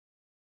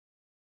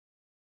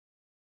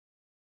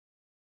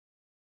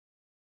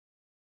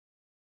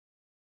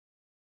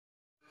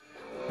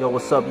Yo,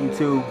 what's up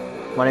YouTube?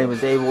 My name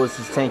is Abel, this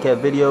is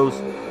Tankhead Videos.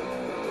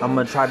 I'm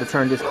gonna try to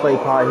turn this clay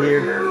pot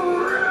here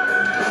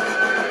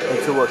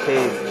into a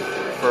cave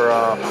for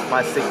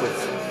my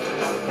cichlids.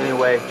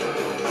 Anyway,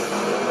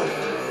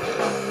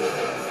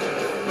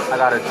 I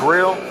got a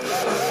drill,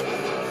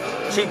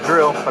 cheap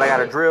drill, but I got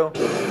a drill.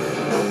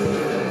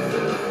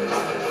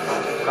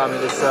 Got me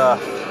this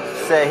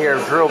set here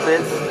of drill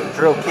bits,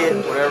 drill kit,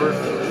 whatever.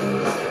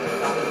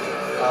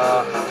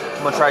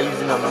 I'm gonna try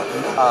using them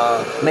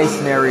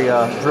masonry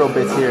drill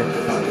bits here.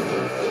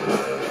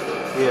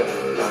 Yeah.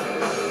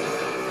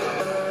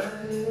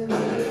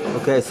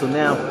 Okay, so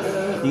now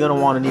you're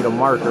gonna want to need a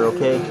marker,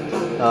 okay?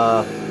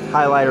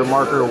 Highlighter,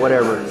 marker,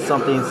 whatever.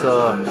 Something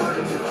to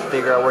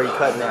figure out where you're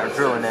cutting at or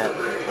drilling at.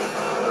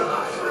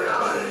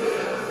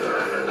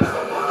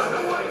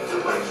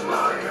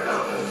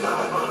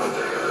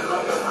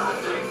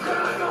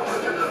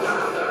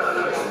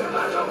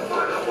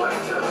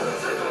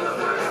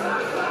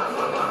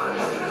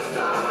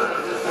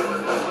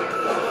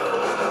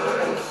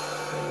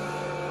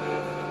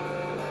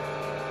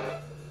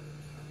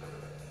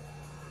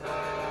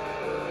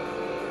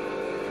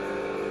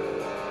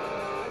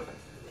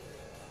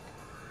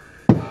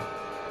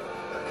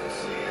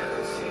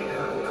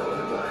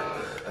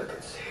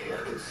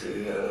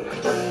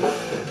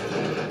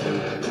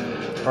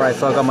 Alright,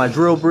 so I got my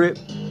drill bit.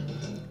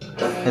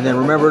 And then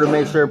remember to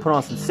make sure to put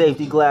on some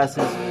safety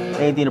glasses.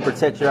 Anything to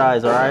protect your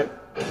eyes, alright?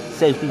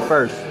 Safety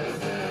first.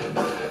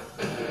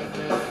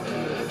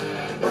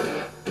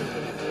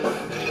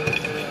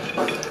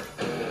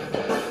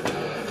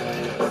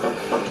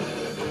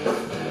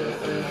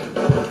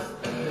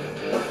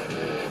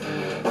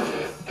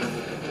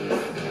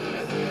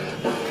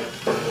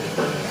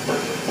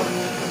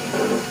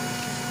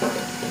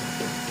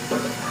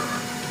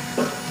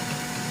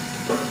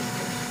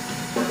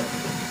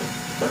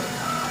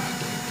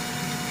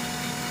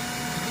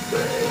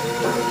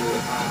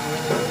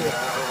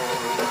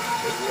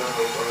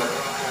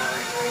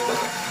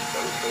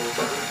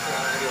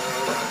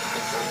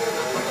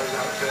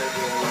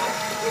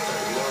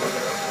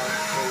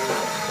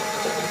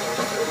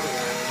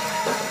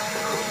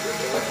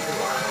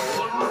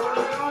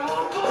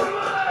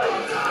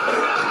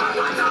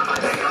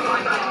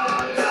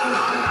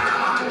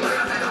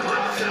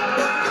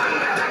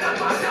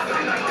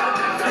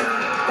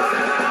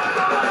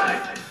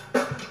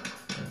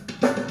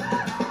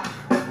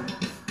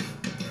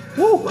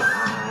 Woo!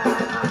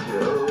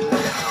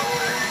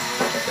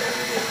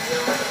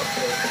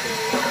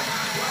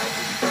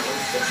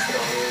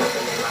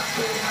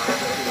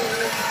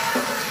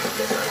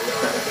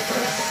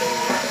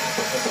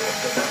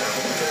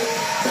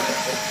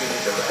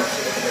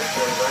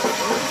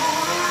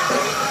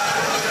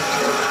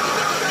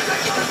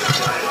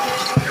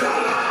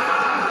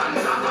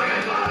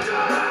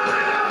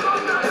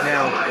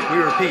 Now, we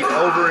repeat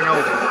over and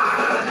over.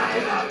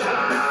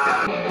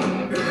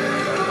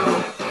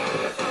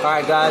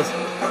 Alright guys,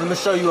 let me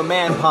show you a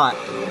man pot.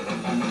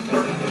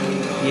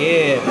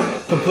 Yeah.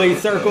 Complete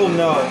circle?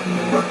 No.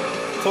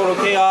 Total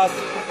chaos?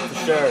 For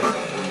sure.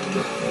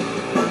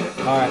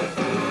 Alright.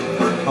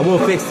 I will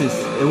fix this.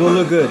 It will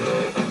look good.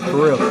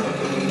 For real.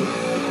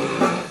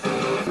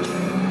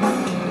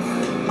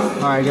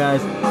 Alright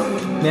guys.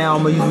 Now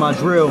I'm going to use my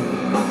drill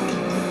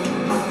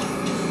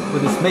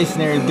with this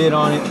masonry bit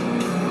on it.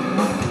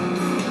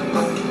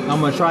 I'm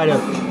going to try to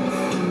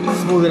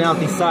smoothen out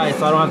these sides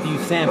so I don't have to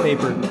use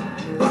sandpaper.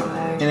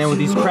 And then with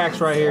these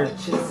cracks right here,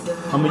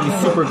 I'm gonna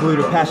use super glue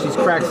to patch these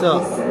cracks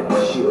up.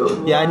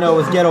 Yeah, I know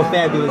it's ghetto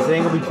fabulous. It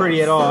ain't gonna be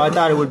pretty at all. I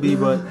thought it would be,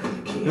 but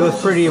if it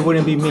was pretty, it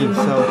wouldn't be me.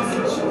 So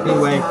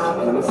anyway,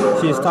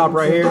 see this top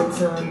right here?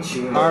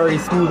 I already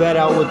smoothed that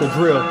out with the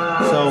drill.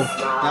 So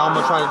now I'm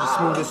gonna try to just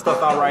smooth this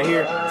stuff out right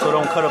here so it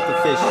don't cut up the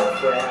fish.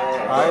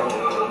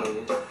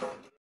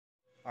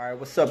 Alright,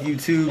 what's up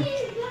YouTube?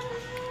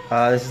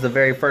 This is the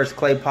very first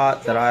clay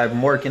pot that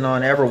I'm working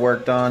on, ever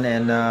worked on,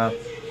 and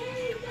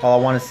all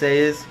I want to say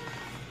is,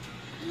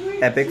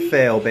 epic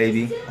fail,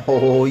 baby.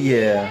 Oh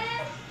yeah.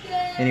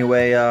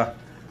 Anyway,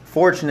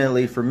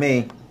 fortunately for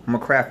me, I'm a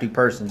crafty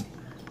person.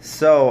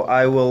 So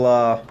I will,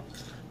 well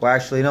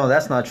actually no,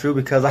 that's not true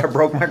because I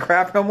broke my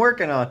craft I'm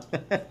working on.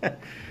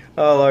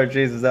 Oh Lord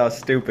Jesus, that was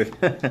stupid.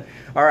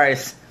 Alright,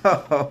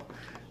 so,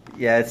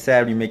 yeah, it's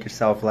sad when you make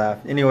yourself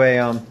laugh. Anyway,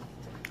 I'm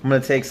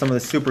going to take some of the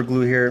super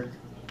glue here.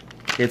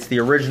 It's the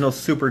original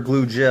super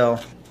glue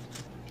gel.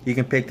 You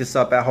can pick this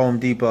up at Home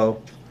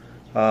Depot.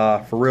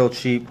 For real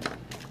cheap.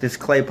 This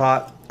clay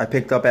pot I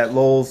picked up at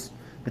Lowe's.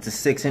 It's a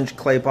 6-inch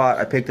clay pot.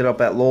 I picked it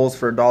up at Lowe's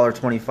for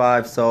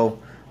 $1.25, so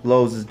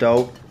Lowe's is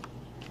dope.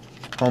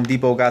 Home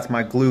Depot got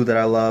my glue that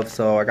I love,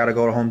 so I gotta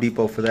go to Home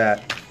Depot for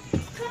that.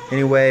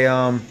 Anyway,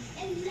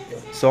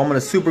 so I'm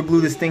gonna super glue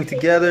this thing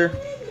together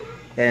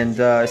and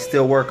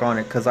still work on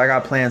it because I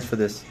got plans for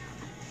this.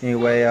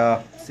 Anyway,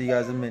 see you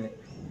guys in a minute.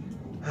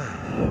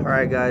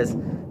 Alright guys,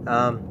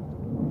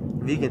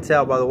 if you can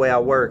tell by the way I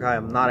work, I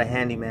am not a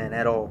handyman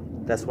at all.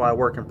 That's why I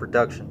work in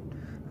production.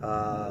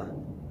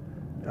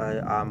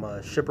 I'm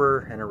a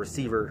shipper and a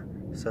receiver,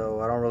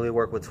 so I don't really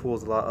work with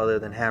tools a lot other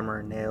than hammer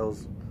and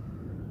nails,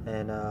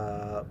 and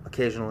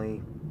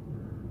occasionally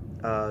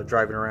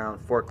driving around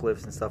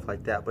forklifts and stuff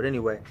like that. But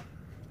anyway,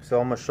 so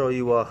I'm gonna show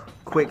you a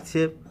quick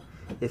tip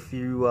if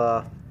you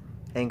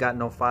ain't got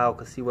no file,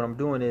 because see what I'm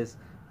doing is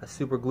I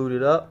super glued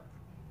it up.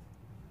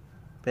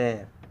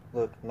 Bam,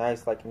 look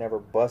nice, like it never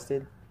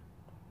busted.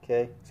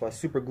 Okay, so I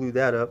super glued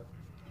that up,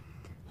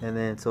 and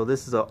then so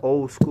this is an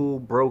old school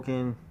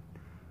broken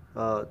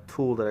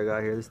tool that I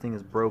got here. This thing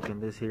is broken.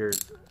 This here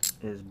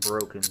is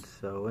broken.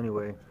 So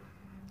anyway,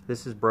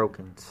 this is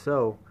broken.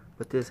 So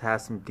but this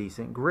has some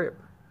decent grip,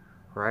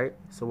 right?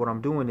 So what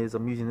I'm doing is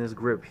I'm using this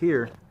grip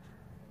here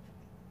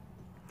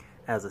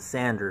as a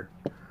sander.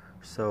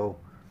 So,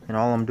 and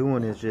all I'm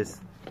doing is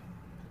just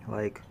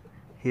like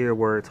here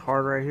where it's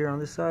hard right here on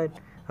this side,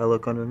 I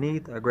look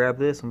underneath, I grab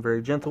this, I'm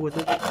very gentle with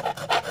it.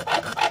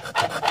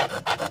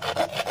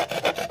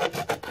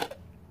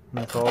 And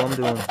that's all I'm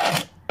doing.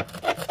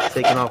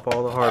 Taking off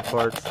all the hard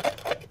parts,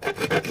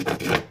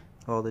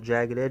 all the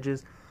jagged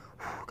edges.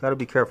 Gotta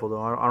be careful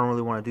though. I don't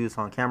really want to do this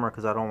on camera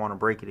because I don't want to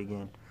break it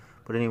again.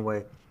 But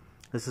anyway,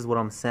 this is what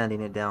I'm sanding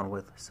it down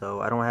with.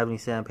 So I don't have any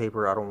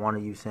sandpaper. I don't want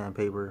to use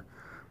sandpaper.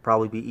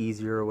 Probably be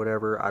easier or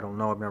whatever. I don't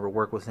know. I've never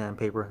worked with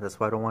sandpaper. That's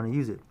why I don't want to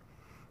use it.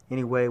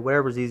 Anyway,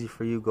 whatever's easy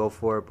for you, go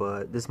for it.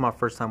 But this is my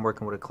first time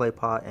working with a clay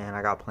pot, and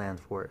I got plans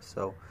for it.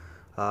 So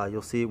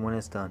you'll see it when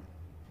it's done.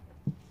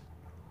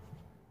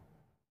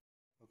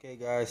 Okay,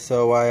 guys.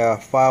 So I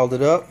filed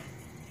it up.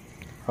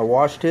 I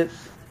washed it.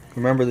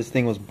 Remember, this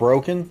thing was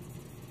broken.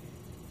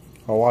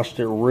 I washed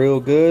it real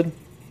good.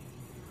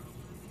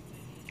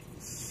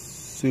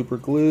 Super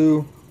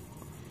glue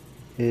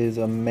is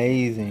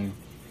amazing.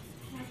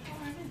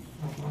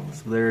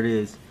 So there it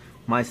is.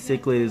 My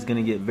cichlid is going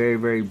to get very,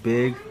 very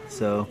big.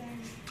 So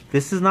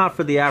this is not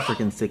for the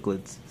African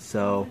cichlids.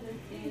 So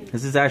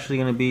this is actually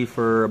going to be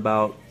for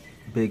about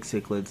big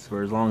cichlids,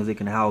 for as long as they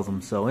can house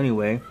them. So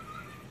anyway,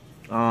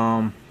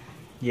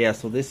 yeah,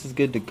 so this is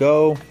good to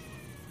go.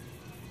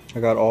 I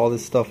got all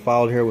this stuff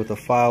filed here with a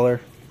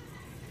filer.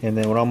 And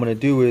then what I'm going to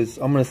do is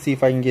I'm going to see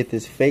if I can get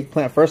this fake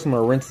plant. First I'm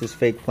going to rinse this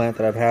fake plant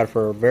that I've had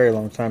for a very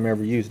long time,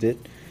 never used it.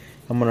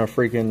 I'm going to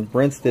freaking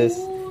rinse this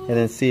and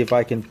then see if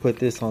I can put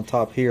this on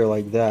top here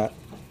like that.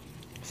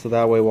 So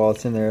that way while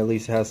it's in there, at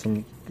least it has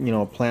some, you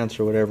know, plants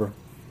or whatever.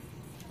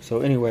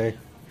 So anyway,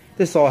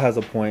 this all has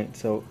a point,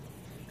 so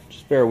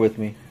just bear with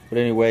me. But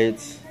anyway,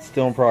 it's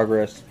still in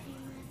progress.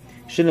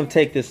 Shouldn't have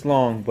taken this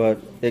long, but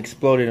it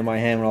exploded in my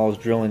hand when I was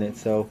drilling it.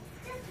 So,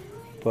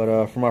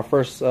 but for my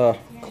first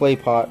clay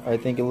pot, I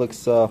think it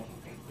looks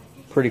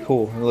pretty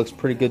cool. It looks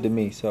pretty good to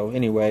me. So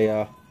anyway,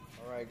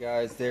 alright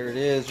guys, there it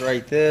is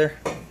right there.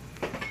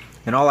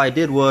 And all I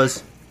did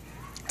was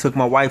took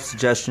my wife's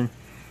suggestion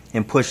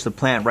and pushed the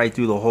plant right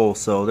through the hole.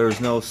 So there's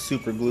no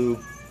super glue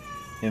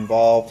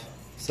involved.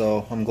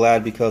 So I'm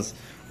glad, because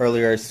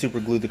earlier I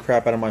super glued the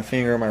crap out of my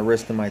finger, my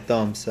wrist, and my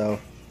thumb. So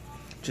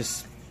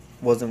just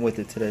wasn't with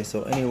it today.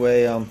 So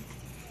anyway,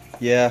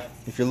 yeah,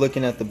 if you're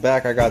looking at the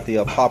back, I got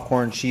the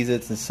popcorn,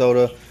 Cheez-Its, and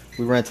soda.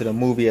 We rented a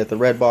movie at the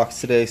Red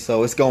Box today,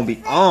 so it's gonna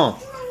be on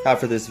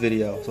after this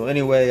video. So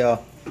anyway,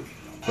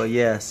 but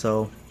yeah,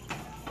 so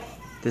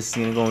this is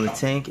gonna go in the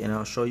tank, and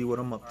I'll show you what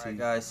I'm up to. Alright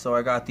guys, so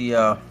I got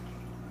the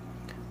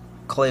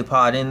clay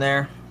pot in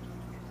there,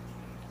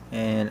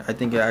 and I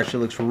think it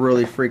actually looks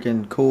really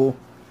freaking cool.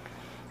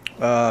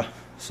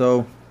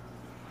 So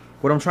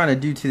what I'm trying to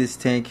do to this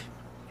tank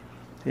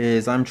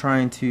is I'm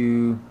trying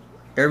to,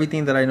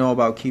 everything that I know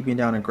about keeping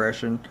down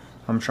aggression,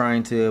 I'm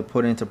trying to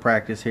put into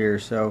practice here.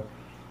 So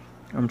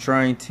I'm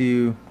trying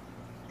to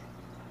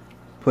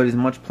put as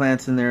much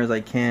plants in there as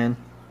I can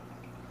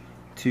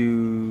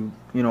to,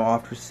 you know,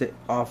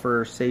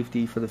 offer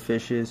safety for the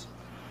fishes.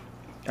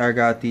 I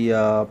got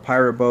the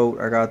pirate boat,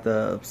 I got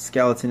the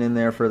skeleton in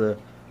there for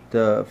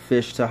the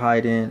fish to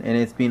hide in, and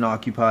it's being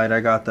occupied.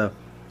 I got the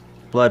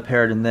blood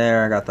parrot in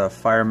there, I got the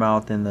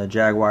firemouth and the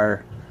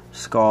jaguar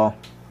skull.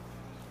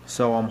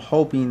 So I'm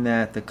hoping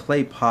that the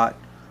clay pot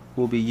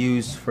will be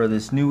used for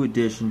this new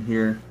addition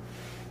here.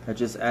 I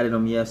just added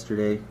them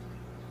yesterday.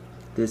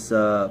 This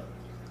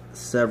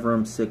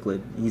Severum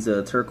cichlid. He's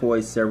a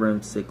Turquoise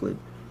Severum cichlid.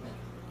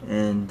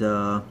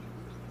 And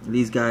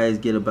these guys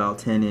get about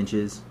 10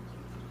 inches.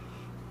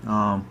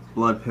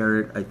 Blood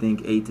parrot, I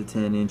think 8 to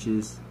 10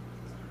 inches.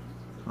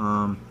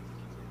 Ever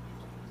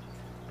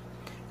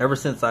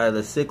since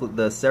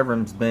the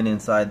Severum's been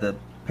inside, the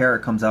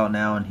parrot comes out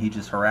now and he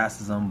just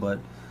harasses them. But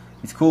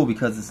it's cool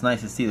because it's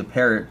nice to see the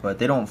parrot, but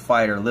they don't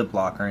fight or lip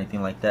lock or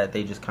anything like that.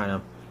 They just kind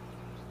of,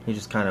 he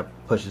just kind of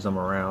pushes them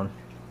around.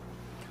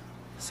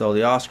 So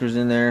the Oscar's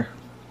in there,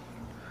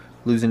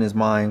 losing his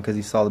mind because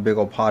he saw the big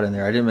old pot in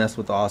there. I didn't mess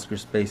with the Oscar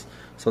space.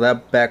 So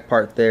that back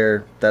part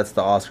there, that's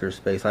the Oscar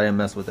space. I didn't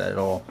mess with that at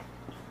all.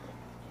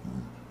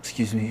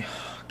 Excuse me.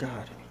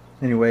 God.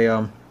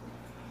 Anyway,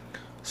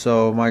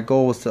 so my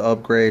goal was to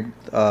upgrade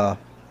the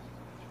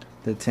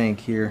tank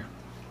here.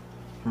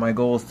 My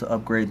goal is to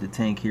upgrade the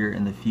tank here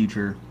in the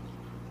future.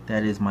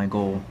 That is my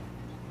goal.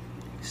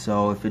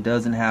 So if it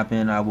doesn't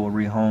happen, I will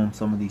rehome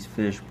some of these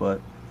fish,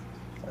 but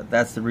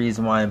that's the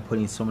reason why I'm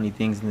putting so many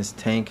things in this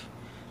tank,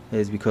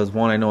 is because,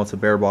 one, I know it's a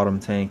bare bottom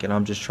tank, and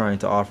I'm just trying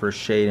to offer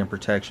shade and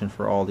protection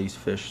for all these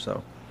fish.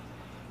 So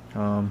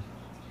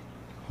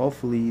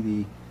hopefully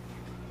the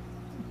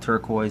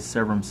Turquoise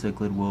Severum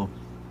cichlid will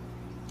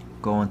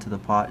go into the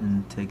pot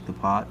and take the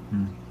pot.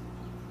 And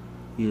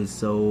he is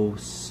so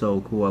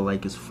cool. I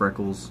like his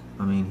freckles.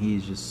 I mean,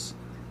 he's just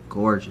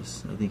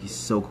gorgeous. I think he's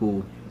so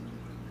cool.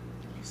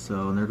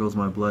 So, and there goes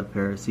my blood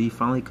parrot. See, he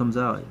finally comes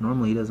out.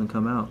 Normally he doesn't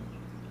come out.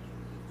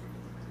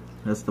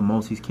 That's the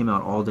most he's came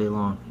out all day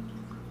long.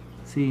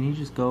 See, and he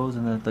just goes,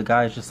 and the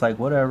guy's just like,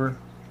 whatever,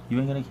 you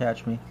ain't gonna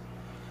catch me.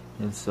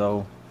 And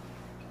so,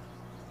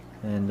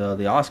 and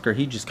the Oscar,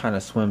 he just kind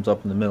of swims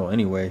up in the middle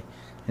anyway.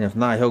 And if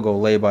not, he'll go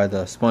lay by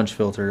the sponge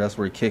filter. That's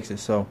where he kicks it.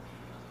 So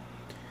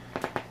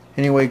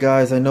anyway,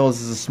 guys, I know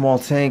this is a small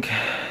tank,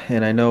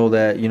 and I know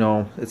that, you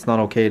know, it's not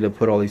okay to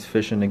put all these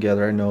fish in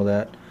together. I know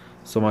that.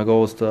 So my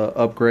goal is to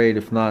upgrade.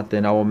 If not,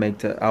 then I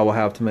will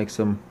have to make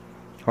some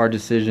hard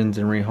decisions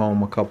and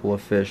rehome a couple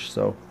of fish.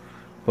 So,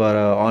 but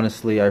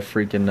honestly, I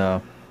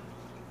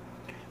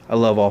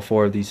love all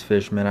 4 of these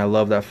fish, man. I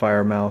love that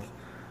firemouth.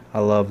 I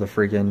love the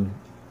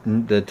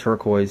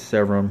Turquoise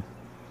Severum,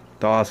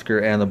 the Oscar,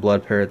 and the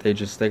blood parrot. They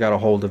got a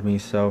hold of me.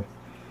 So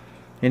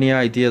any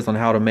ideas on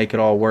how to make it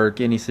all work,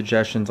 any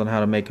suggestions on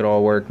how to make it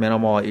all work, man,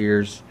 I'm all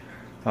ears.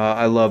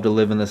 I love to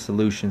live in the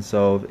solution.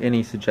 So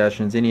any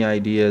suggestions, any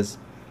ideas,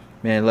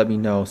 man, let me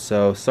know.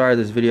 So sorry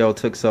this video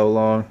took so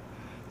long.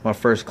 My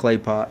first clay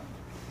pot.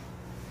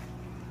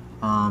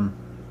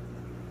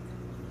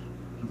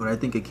 But I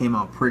think it came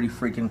out pretty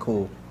freaking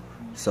cool.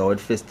 So it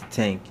fits the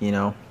tank, you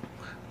know.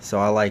 So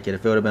I like it.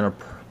 If it would have been a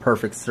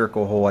perfect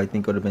circle hole, I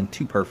think it would have been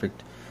too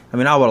perfect. I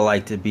mean, I would have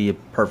liked it to be a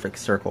perfect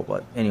circle,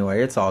 but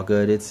anyway, it's all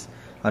good. It's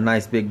a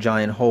nice big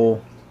giant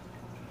hole.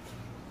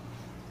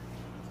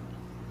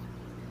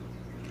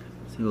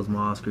 See, goes my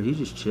Oscar. He's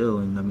just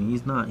chilling. I mean,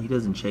 he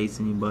doesn't chase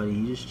anybody.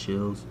 He just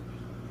chills.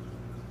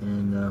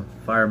 And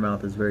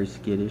firemouth is very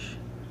skittish.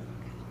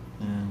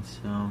 And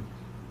so,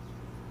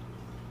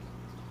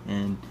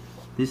 and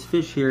this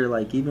fish here,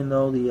 like, even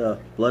though the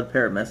blood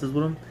parrot messes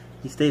with him,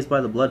 he stays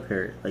by the blood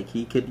parrot. Like,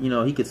 he could, you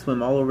know, he could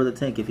swim all over the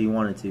tank if he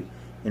wanted to.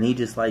 And he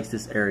just likes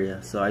this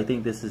area. So I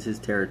think this is his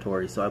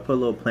territory. So I put a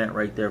little plant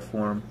right there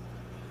for him.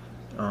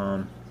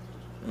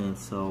 And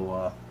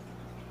so,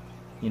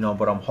 you know,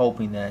 but I'm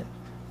hoping that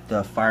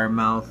the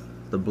firemouth,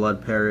 the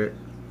blood parrot,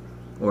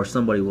 or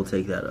somebody will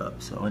take that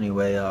up. So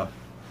anyway,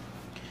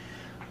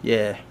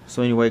 yeah.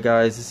 So anyway,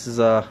 guys, this is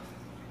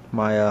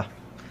my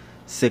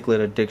cichlid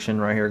addiction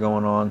right here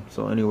going on.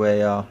 So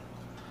anyway,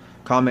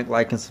 comment,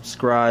 like, and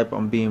subscribe.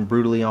 I'm being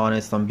brutally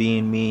honest. I'm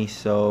being me.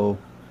 So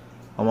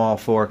I'm all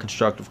for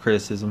constructive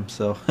criticism.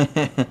 So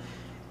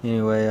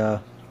anyway,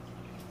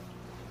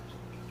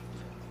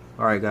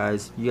 alright,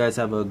 guys, you guys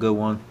have a good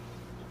one.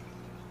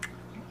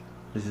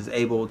 This is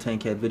Abel,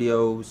 Tankhead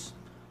Videos.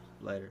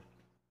 Later.